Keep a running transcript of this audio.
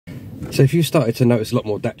So if you started to notice a lot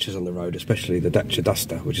more Dacias on the road, especially the Dacia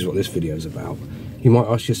Duster, which is what this video is about, you might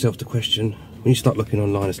ask yourself the question, when you start looking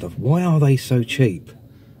online and stuff, why are they so cheap?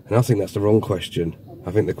 And I think that's the wrong question.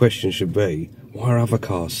 I think the question should be, why are other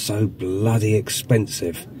cars so bloody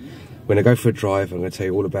expensive? When I go for a drive, I'm going to tell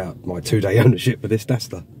you all about my 2-day ownership of this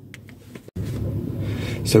Duster.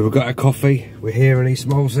 So we've got our coffee, we're here in East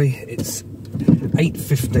Molesey, it's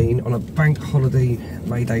 8:15 on a bank holiday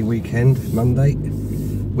May Day weekend, Monday,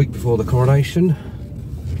 week before the coronation,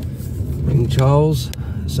 King Charles.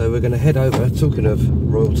 So we're going to head over, talking of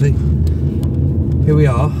royalty, here we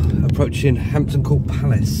are, approaching Hampton Court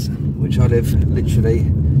Palace, which I live literally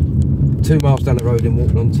 2 miles down the road in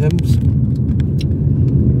Walton-on-Thames.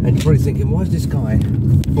 And you're probably thinking, why has this guy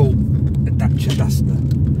bought a Dacia Duster?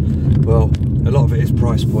 Well, a lot of it is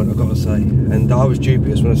price point, I've got to say. And I was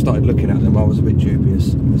dubious when I started looking at them. I was a bit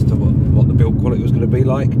dubious as to what the build quality was going to be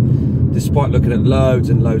like, despite looking at loads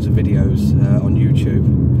and loads of videos on YouTube.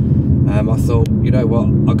 I thought, you know what,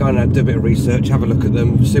 I'll go and do a bit of research, have a look at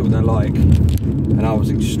them, see what they're like. And I was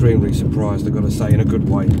extremely surprised, I've got to say, in a good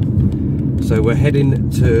way. So we're heading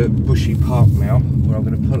to Bushy Park now, where I'm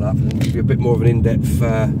going to pull up and give you a bit more of an in-depth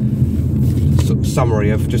sort of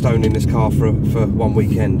summary of just owning this car for one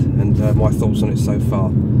weekend and my thoughts on it so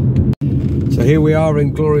far. So here we are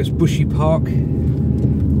in glorious Bushy Park,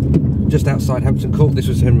 just outside Hampton Court. This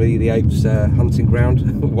was Henry VIII's hunting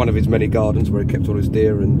ground, one of his many gardens where he kept all his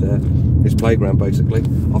deer and his playground, basically,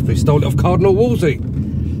 after he stole it off Cardinal Wolsey.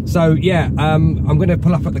 So yeah, I'm going to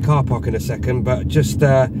pull up at the car park in a second, but just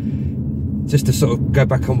to sort of go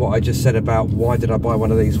back on what I just said about why did I buy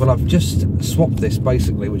one of these. Well, I've just swapped this,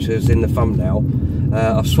 basically, which is in the thumbnail.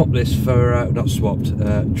 I've swapped this for,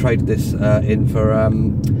 traded this in for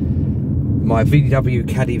my VW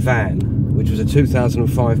Caddy van, which was a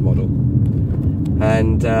 2005 model.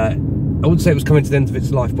 And I wouldn't say it was coming to the end of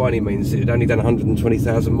its life by any means. It had only done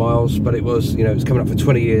 120,000 miles, but it was, you know, it was coming up for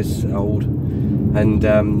 20 years old. And,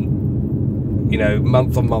 you know,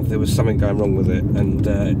 month on month there was something going wrong with it. And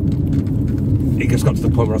it just got to the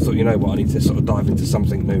point where I thought, you know what, I need to sort of dive into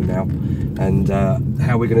something new now. And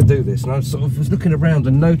how are we going to do this? And I sort of was looking around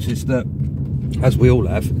and noticed that, as we all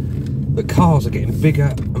have, the cars are getting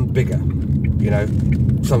bigger and bigger. You know,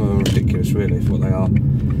 some of them are ridiculous, really, for what they are.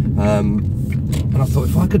 And I thought,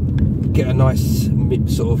 if I could get a nice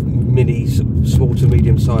sort of mini, small to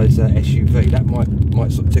medium-sized SUV, that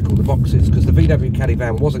might sort of tickle the boxes, because the VW Caddy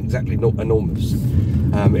van wasn't exactly enormous.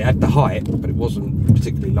 It had the height, but it wasn't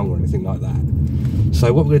particularly long or anything like that.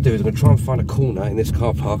 So what we're going to do is I'm going to try and find a corner in this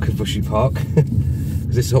car park at Bushy Park,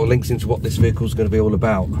 because this sort of links into what this vehicle is going to be all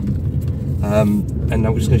about. And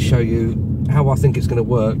I'm just going to show you how I think it's going to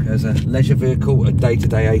work as a leisure vehicle, a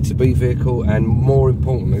day-to-day A to B vehicle, and more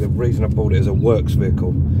importantly, the reason I bought it as a works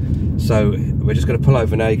vehicle. So we're just going to pull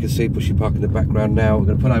over now. You can see Bushy Park in the background now. We're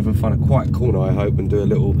going to pull over and find a quiet corner, I hope, and do a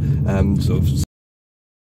little sort of...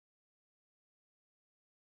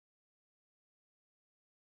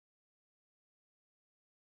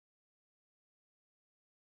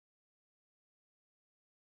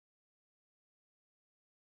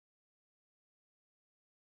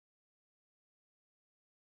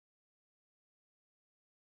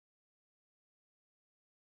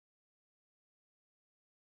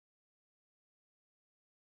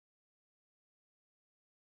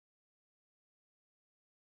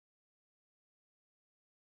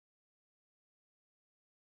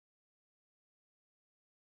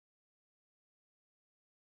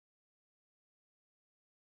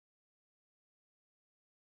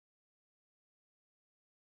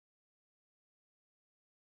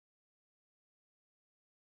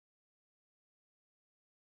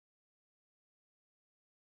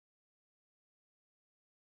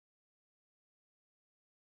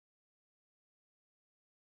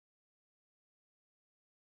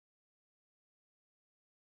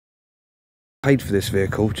 Paid for this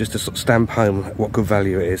vehicle just to sort of stamp home what good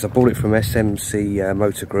value it is. I bought it from SMC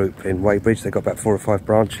Motor Group in Weybridge. They've got about 4 or 5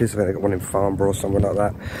 branches. I think they've got one in Farnborough or somewhere like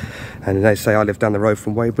that. And they say I live down the road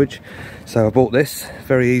from Weybridge. So I bought this.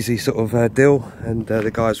 Very easy sort of deal. And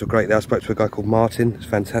the guys were great there. I spoke to a guy called Martin. It's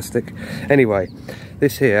fantastic. Anyway,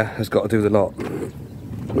 this here has got to do the lot.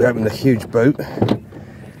 We open the huge boot.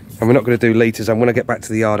 And we're not going to do litres. And when I get back to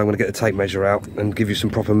the yard, I'm going to get the tape measure out and give you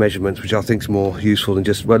some proper measurements, which I think is more useful than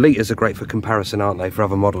just... Well, litres are great for comparison, aren't they, for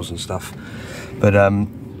other models and stuff. But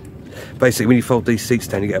basically, when you fold these seats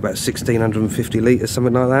down, you get about 1,650 litres,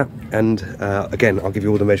 something like that. And again, I'll give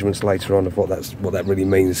you all the measurements later on of what that really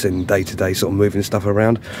means in day-to-day sort of moving stuff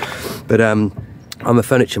around. But I'm a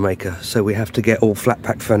furniture maker, so we have to get all flat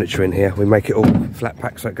pack furniture in here. We make it all flat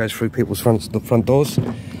pack so it goes through people's front doors.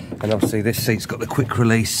 And obviously this seat's got the quick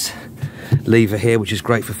release lever here, which is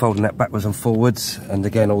great for folding that backwards and forwards, and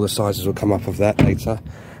again all the sizes will come up of that later.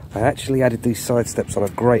 I actually added these side steps on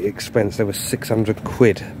at great expense. They were 600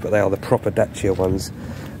 quid, but they are the proper Dacia ones,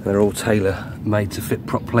 and they're all tailor made to fit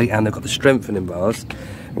properly, and they've got the strengthening bars,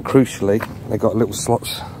 and crucially they've got little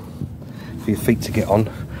slots for your feet to get on,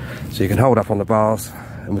 so you can hold up on the bars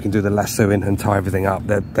and we can do the lassoing and tie everything up.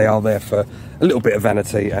 They are there for a little bit of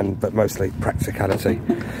vanity, but mostly practicality.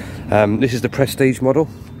 This is the Prestige model,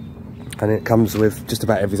 and it comes with just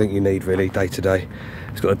about everything you need really day to day.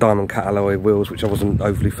 It's got the diamond cut alloy wheels, which I wasn't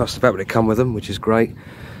overly fussed about, but they come with them, which is great.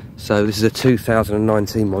 So this is a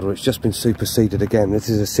 2019 model. It's just been superseded again. This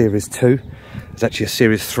is a Series 2. There's actually a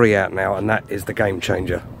Series 3 out now, and that is the game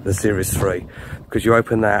changer, the Series 3, because you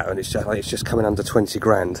open that and it's just coming under 20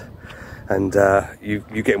 grand. And you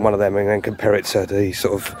get one of them and then compare it to the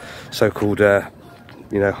sort of so-called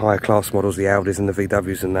you know, higher class models, the Audis and the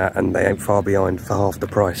VWs and that, and they ain't far behind for half the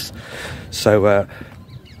price. So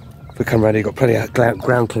if we come around here, you've got plenty of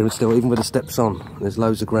ground clearance still, even with the steps on. There's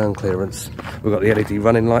loads of ground clearance. We've got the LED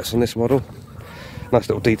running lights on this model. Nice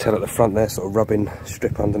little detail at the front there, sort of rubbing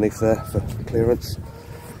strip underneath there for clearance.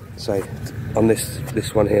 So on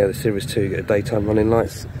this one here, the Series 2, you get a daytime running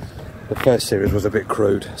lights. The first series was a bit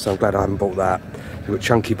crude, so I'm glad I haven't bought that. We've got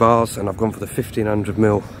chunky bars, and I've gone for the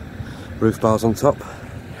 1500mm roof bars on top.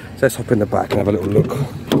 So let's hop in the back and have a little look.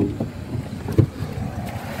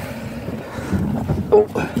 Oh.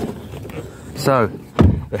 So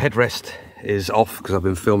the headrest is off because I've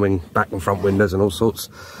been filming back and front windows and all sorts.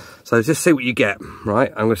 So just see what you get,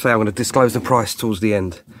 right? I'm going to disclose the price towards the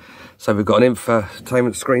end. So we've got an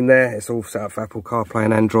infotainment screen there. It's all set up for Apple CarPlay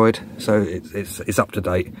and Android, so it's up to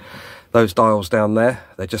date. Those dials down there,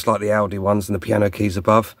 they're just like the Audi ones, and the piano keys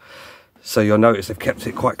above. So you'll notice they've kept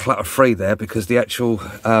it quite clutter-free there, because the actual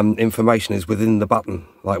information is within the button,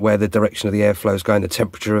 like where the direction of the airflow is going, the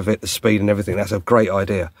temperature of it, the speed and everything. That's a great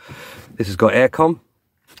idea. This has got aircon.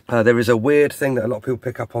 There is a weird thing that a lot of people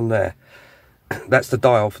pick up on there. That's the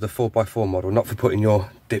dial for the 4x4 model, not for putting your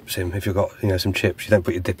dips in. If you've got, you know, some chips, you don't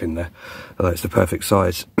put your dip in there, although it's the perfect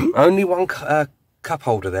size. Only one cup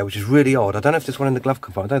holder there, which is really odd. I don't know if there's one in the glove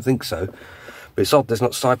compartment. I don't think so, but it's odd there's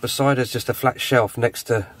not side by side. There's just a flat shelf next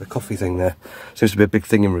to the coffee thing there. Seems to be a big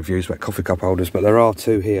thing in reviews about coffee cup holders, but there are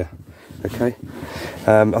two here. Okay,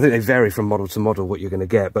 I think they vary from model to model what you're going to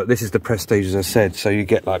get, but this is the Prestige, as I said, so you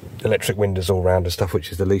get like electric windows all round and stuff,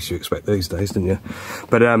 which is the least you expect these days, don't you?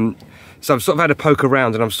 But so I've sort of had a poke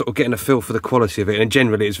around, and I'm sort of getting a feel for the quality of it, and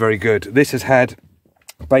generally it's very good. This has had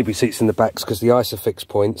baby seats in the backs because the ISOFIX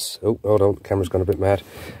points. Oh, hold on, camera's gone a bit mad.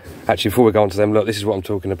 Actually, before we go on to them, look, this is what I'm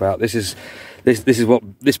talking about. This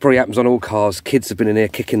probably happens on all cars. Kids have been in here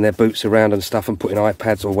kicking their boots around and stuff and putting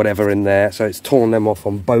iPads or whatever in there, so it's torn them off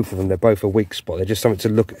on both of them. They're both a weak spot. They're just something to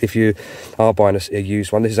look at if you are buying a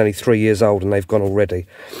used one. This is only 3 years old and they've gone already,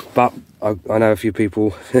 but I know a few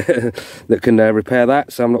people that can repair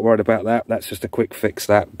that, so I'm not worried about that. That's just a quick fix,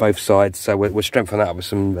 that both sides. So we'll strengthen that up with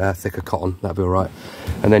some thicker cotton. That'll be all right.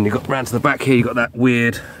 And then you've got round to the back here, you've got that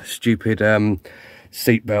weird stupid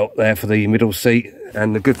seat belt there for the middle seat,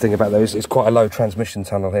 and the good thing about those, it's quite a low transmission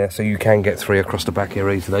tunnel here, so you can get 3 across the back here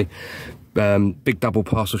easily. Big double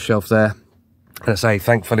parcel shelf there. And I say,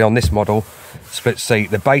 thankfully on this model, split seat,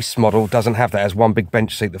 the base model doesn't have that as one big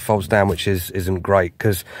bench seat that folds down, which isn't great,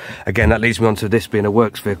 because again, that leads me on to this being a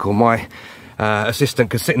works vehicle. My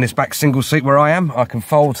assistant can sit in this back single seat where I am. I can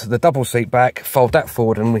fold the double seat back, fold that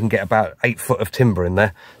forward, and we can get about 8 foot of timber in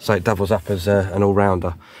there, so it doubles up as an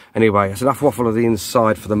all-rounder. Anyway, that's enough waffle of the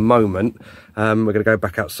inside for the moment. We're going to go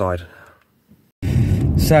back outside.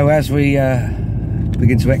 So as we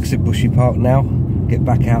begin to exit Bushy Park now, get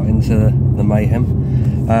back out into the mayhem.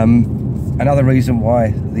 Another reason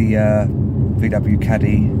why the VW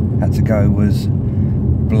Caddy had to go was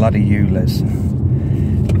bloody ULEZ.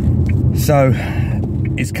 So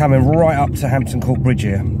it's coming right up to Hampton Court Bridge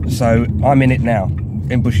here, so I'm in it now.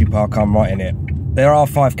 In Bushy Park, I'm right in it. There are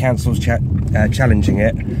 5 councils challenging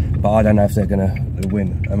it, but I don't know if they're going to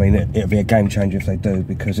win. I mean, it'll be a game changer if they do,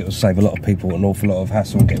 because it'll save a lot of people an awful lot of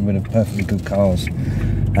hassle and getting rid of perfectly good cars.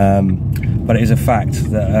 But it is a fact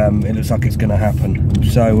that it looks like it's going to happen.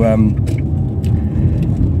 So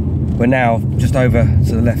we're now just over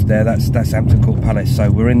to the left there. That's Hampton Court Palace.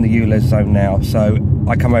 So we're in the ULEZ zone now. So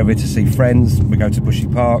I come over here to see friends. We go to Bushy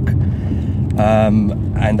Park.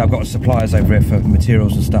 And I've got suppliers over here for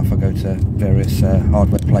materials and stuff. I go to various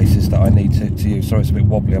hardware places that I need to use. Sorry, it's a bit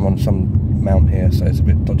wobbly. I'm on some mount here, so it's a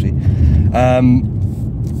bit dodgy.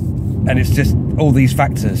 And it's just all these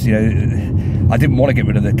factors, you know. I didn't want to get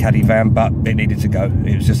rid of the Caddy van, but it needed to go.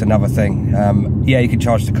 It was just another thing. Yeah, you can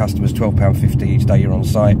charge the customers £12.50 each day you're on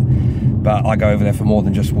site, but I go over there for more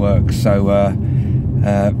than just work. So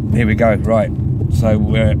here we go. Right, so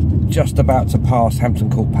we're just about to pass Hampton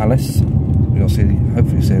Court Palace. You'll see,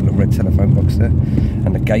 hopefully you'll see a little red telephone box there,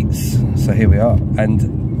 and the gates. So here we are,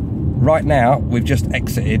 and right now we've just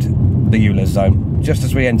exited the ULEZ zone. Just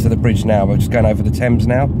as we enter the bridge now, we're just going over the Thames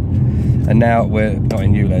now, and now we're not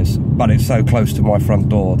in ULEZ, but it's so close to my front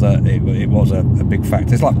door that it was a big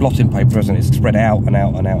factor. It's like blotting paper, isn't it? It's spread out and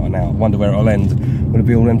out and out and out. I wonder where it'll end. Will it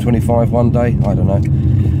be all M25 one day? I don't know.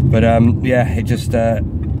 But yeah, it just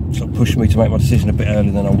sort of pushed me to make my decision a bit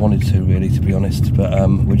earlier than I wanted to, really, to be honest. But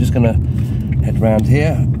we're just going to head round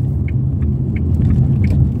here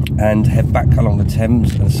and head back along the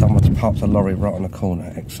Thames, and someone's parked a lorry right on the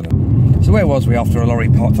corner. Excellent. So where was we after a lorry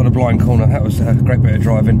parked on a blind corner? That was a great bit of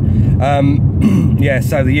driving. Yeah,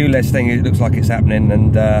 so the ULEZ thing, it looks like it's happening,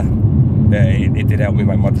 and yeah, it did help me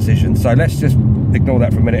make my decision. So let's just ignore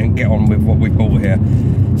that for a minute and get on with what we bought here.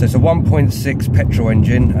 So it's a 1.6 petrol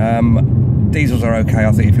engine. Diesels are okay,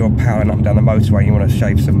 I think, if you're powering up and down the motorway and you want to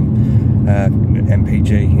shave some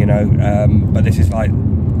MPG, you know. But this is like,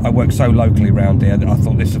 I work so locally around here that I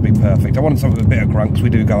thought this would be perfect. I wanted something with a bit of grunt, because we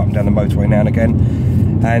do go up and down the motorway now and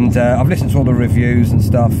again. And I've listened to all the reviews and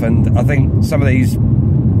stuff, and I think some of these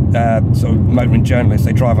sort of motoring journalists,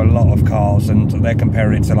 they drive a lot of cars and they're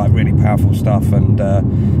comparing it to like really powerful stuff and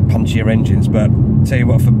punchier engines. But tell you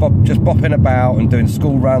what, for just bopping about and doing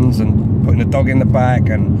school runs and putting a dog in the back,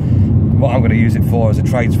 and what I'm going to use it for as a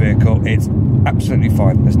trades vehicle, it's absolutely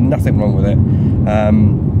fine. There's nothing wrong with it.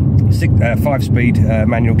 5-speed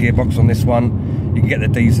manual gearbox on this one. You can get the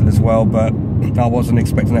diesel as well, but I wasn't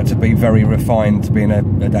expecting that to be very refined, being a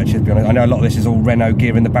Dacia, to be honest. I know a lot of this is all Renault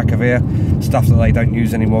gear in the back of here, stuff that they don't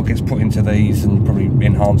use anymore gets put into these and probably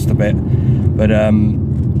enhanced a bit. But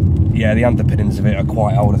yeah, the underpinnings of it are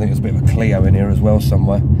quite old. I think there's a bit of a Clio in here as well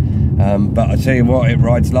somewhere. But I tell you what, it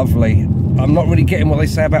rides lovely. I'm not really getting what they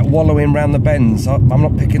say about wallowing around the bends. I'm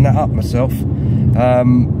not picking that up myself.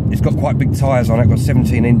 It's got quite big tyres on it. Got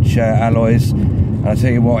 17-inch alloys, and I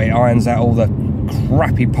tell you what, it irons out all the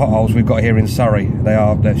crappy potholes we've got here in Surrey.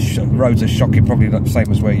 The roads are shocking, probably not the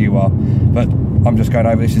same as where you are, but I'm just going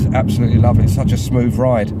over. This is absolutely lovely. It's such a smooth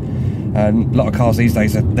ride, and a lot of cars these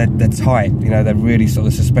days they're tight. You know, they're really sort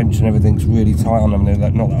of, the suspension, everything's really tight on them.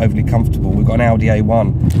 They're not overly comfortable. We've got an Audi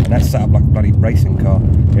A1, and that's set up like a bloody racing car.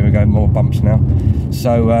 Here we go, more bumps now.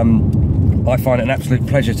 So I find it an absolute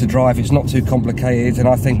pleasure to drive. It's not too complicated, and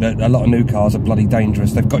I think that a lot of new cars are bloody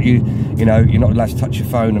dangerous. They've got you, you know, you're not allowed to touch your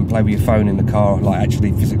phone and play with your phone in the car, like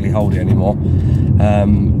actually physically hold it anymore.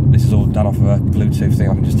 This is all done off of a Bluetooth thing.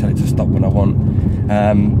 I can just tell it to stop when I want.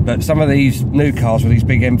 But some of these new cars with these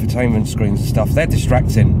big infotainment screens and stuff, they're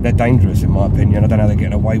distracting. They're dangerous, in my opinion. I don't know how they're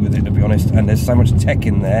getting away with it, to be honest. And there's so much tech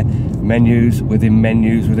in there, menus within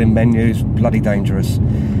menus within menus, bloody dangerous.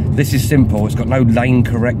 This is simple. It's got no lane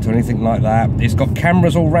correct or anything like that. It's got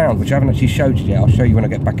cameras all round, which I haven't actually showed you yet. I'll show you when I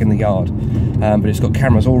get back in the yard. But it's got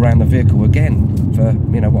cameras all around the vehicle, again, for,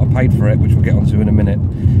 you know, what I paid for it, which we'll get onto in a minute.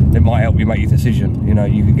 It might help you make your decision. You know,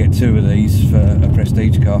 you could get 2 of these for a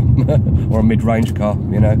prestige car or a mid-range car,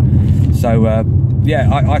 you know. So yeah,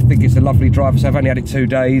 I think it's a lovely driver. So I've only had it 2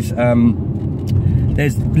 days.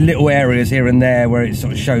 There's little areas here and there where it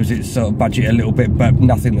sort of shows its sort of budget a little bit, but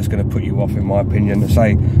nothing that's going to put you off, in my opinion.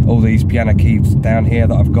 Say all these piano keys down here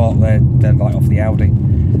that I've got, they're like off the Audi.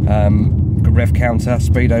 Rev counter,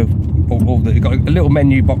 speedo, you've got a little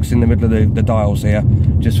menu box in the middle of the dials here,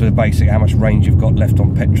 just for the basic, how much range you've got left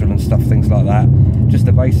on petrol and stuff, things like that. Just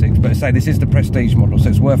the basics. But say this is the prestige model, so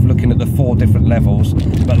it's worth looking at the 4 different levels.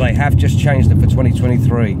 But they have just changed them for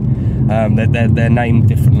 2023. They're named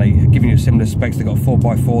differently, giving you similar specs. They've got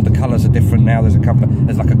 4x4. The colours are different now. There's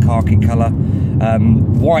like a khaki colour.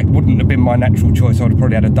 White wouldn't have been my natural choice. I would have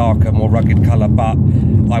probably had a darker, more rugged colour, but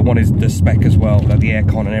I wanted the spec as well, like the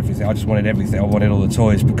aircon and everything. I just wanted everything. I wanted all the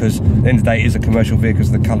toys, because at the end of the day it is a commercial vehicle,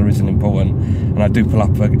 so the colour isn't important. And I do pull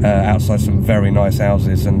up outside some very nice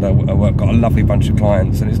houses, and I've got a lovely bunch of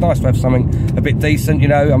clients, and it's nice to have something a bit decent. You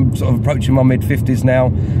know, I'm sort of approaching my mid-50s now,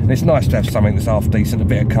 and it's nice to have something that's half decent, a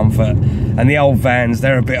bit of comfort. And the old vans,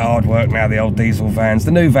 they're a bit hard work now, the old diesel vans.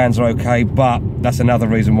 The new vans are okay, but that's another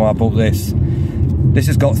reason why I bought this. This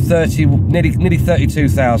has got nearly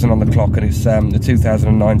 32,000 on the clock, and it's the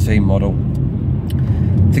 2019 model.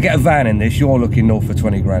 To get a van in this, you're looking north for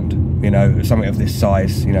 20 grand. You know, something of this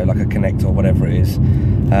size, you know, like a Connect or whatever it is,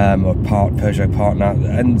 or Peugeot Partner.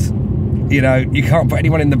 And, you know, you can't put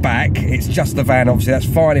anyone in the back. It's just the van, obviously. That's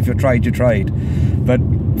fine if you're trade, you trade. But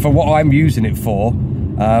for what I'm using it for,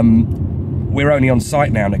 we're only on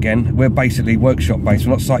site now and again. We're basically workshop based.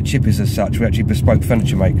 We're not site chippies as such. We're actually bespoke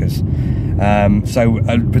furniture makers. So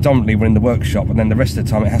predominantly we're in the workshop, and then the rest of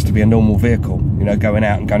the time it has to be a normal vehicle, you know, going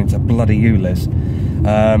out and going into bloody ULEZ.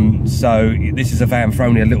 So this is a van for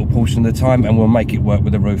only a little portion of the time, and we'll make it work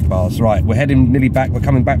with the roof bars. Right, we're heading nearly back. We're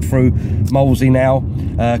coming back through Molesey now,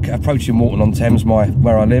 approaching Walton-on-Thames,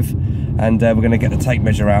 where I live. And we're going to get the tape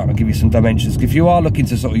measure out and give you some dimensions. If you are looking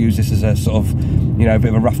to sort of use this as a sort of, you know, a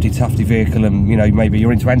bit of a roughy-tufty vehicle, and, you know, maybe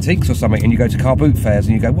you're into antiques or something, and you go to car boot fairs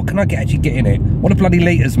and you go, what can I actually get in it? What do bloody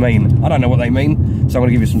litres mean? I don't know what they mean. So I'm going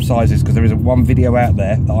to give you some sizes, because there is one video out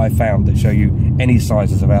there that I found that show you any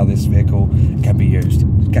sizes of how this vehicle can be used.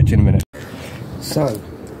 Catch you in a minute. So,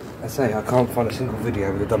 I say I can't find a single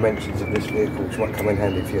video with the dimensions of this vehicle, which might come in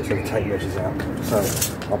handy for you, so the tape measures out. So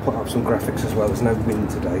I'll put up some graphics as well. There's no wind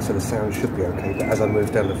today, so the sound should be okay, but as I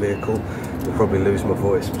move down the vehicle, you'll probably lose my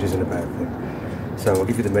voice, which isn't a bad thing. So I'll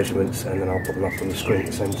give you the measurements, and then I'll put them up on the screen at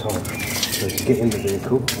the same time. So to get in the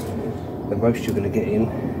vehicle, the most you're going to get in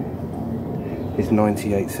is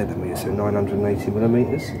 98 centimetres, so 980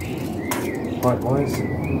 millimetres. Height-wise,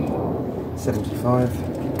 75.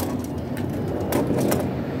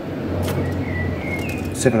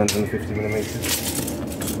 750 millimetres.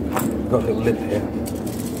 Got a little lip here,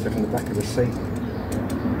 so from the back of the seat,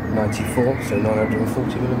 94, so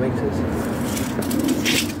 940 millimetres.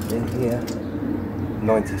 In here,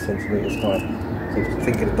 90 centimetres high. So if you're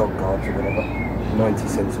thinking of dog guards or whatever, 90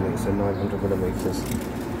 centimetres, so 900 millimetres.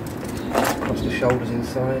 Across the shoulders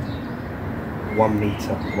inside, 1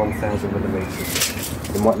 metre, 1000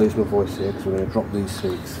 millimetres. You might lose my voice here because we're going to drop these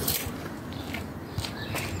seats.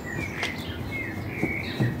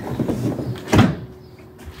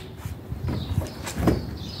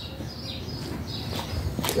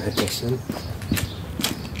 The headrest in.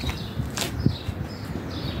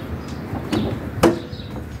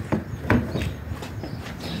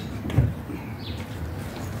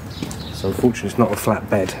 So unfortunately it's not a flat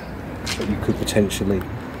bed, but you could potentially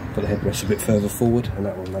put the headrest a bit further forward, and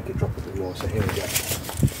that will make it drop a bit more. So here we go.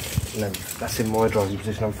 And then that's in my driving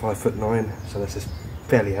position. I'm 5'9", so that's a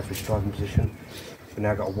fairly average driving position. We've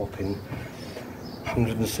now got a whopping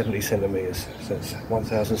 170 centimetres, so it's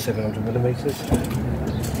 1,700 millimetres,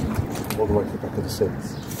 all the way to the back of the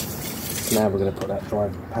seats. Now we're going to put that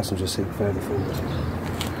passenger seat further forward.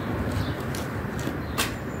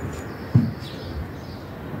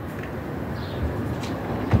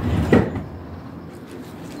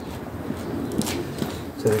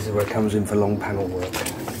 So this is where it comes in for long panel work,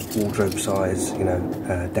 wardrobe size, you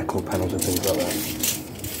know, decor panels and things like that.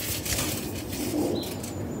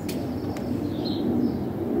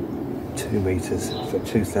 Meters, so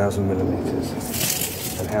 2,000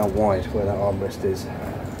 millimeters, and how wide where that armrest is.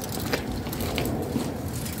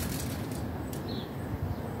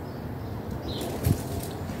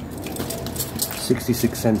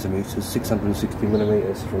 .66 centimeters, 660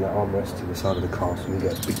 millimeters from that armrest to the side of the car, so you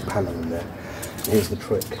get a big panel in there. And here's the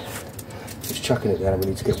trick: just chucking it down, and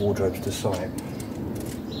we need to get wardrobes to site.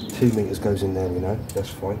 2 meters goes in there, you know, that's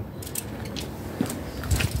fine.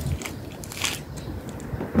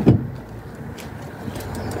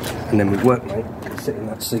 And then with workmate, could sit in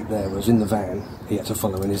that seat there, whereas in the van, he had to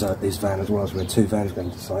follow in his van as well, so we had 2 vans going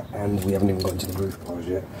to site, and we haven't even got into the roof bars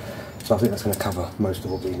yet. So I think that's going to cover most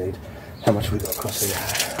of what we need. How much have we got across here?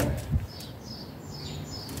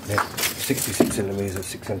 Yeah, 66 centimetres,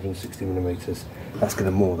 660 millimetres. That's going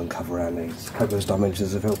to more than cover our needs. Hope those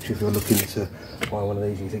dimensions have helped you if you're looking to buy one of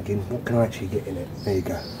these and you're thinking, what can I actually get in it? There you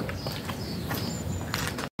go.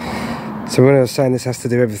 So when I was saying this has to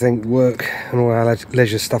do everything, work and all our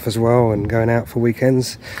leisure stuff as well, and going out for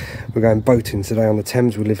weekends. We're going boating today on the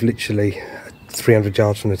Thames. We live literally 300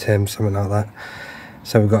 yards from the Thames, something like that.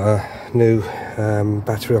 So we've got a new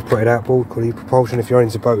battery operated outboard called e-propulsion. If you're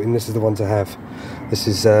into boating, this is the one to have. This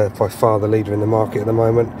is by far the leader in the market at the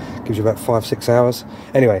moment. Gives you about 5-6 hours.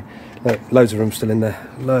 Anyway, loads of room still in there.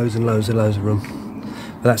 Loads and loads of room.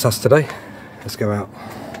 But that's us today. Let's go out.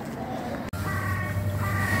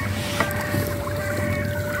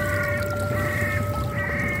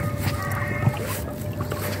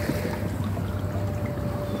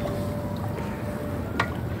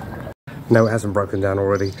 No, it hasn't broken down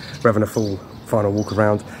already. We're having a full final walk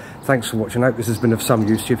around. Thanks for watching. I hope this has been of some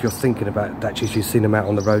use to you. If you're thinking about Dacias, you've seen them out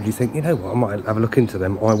on the road, you think, you know what, I might have a look into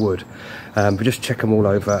them. I would. But just check them all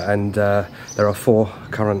over, and there are 4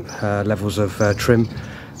 current levels of trim.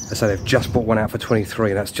 So they've just bought one out for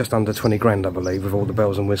 23, and that's just under 20 grand, I believe, with all the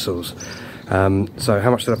bells and whistles. So how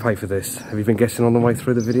much did I pay for this? Have you been guessing on the way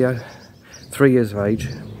through the video? 3 years of age,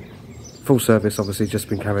 full service, obviously just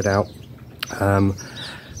been carried out.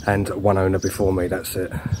 And 1 owner before me, that's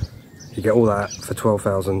it. You get all that for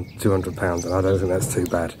 £12,200, and I don't think that's too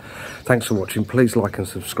bad. Thanks for watching. Please like and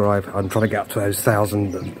subscribe. I'm trying to get up to those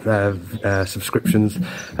 1,000 subscriptions.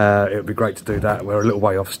 It would be great to do that. We're a little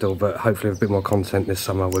way off still, but hopefully with a bit more content this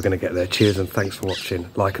summer we're going to get there. Cheers and thanks for watching.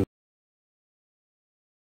 Like and